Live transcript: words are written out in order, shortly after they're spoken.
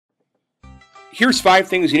Here's 5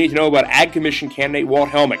 things you need to know about Ag Commission candidate Walt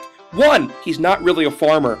Helmick. 1. He's not really a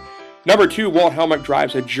farmer. Number 2. Walt Helmick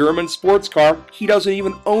drives a German sports car. He doesn't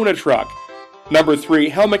even own a truck. Number 3.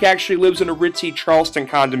 Helmick actually lives in a ritzy Charleston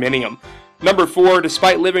condominium. Number 4.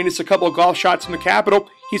 Despite living just a couple of golf shots from the Capitol,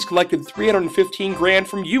 he's collected $315 grand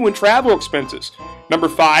from you in travel expenses. Number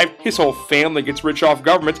 5. His whole family gets rich off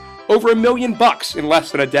government, over $1 million in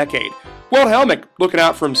less than a decade. Walt Helmick looking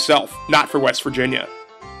out for himself, not for West Virginia.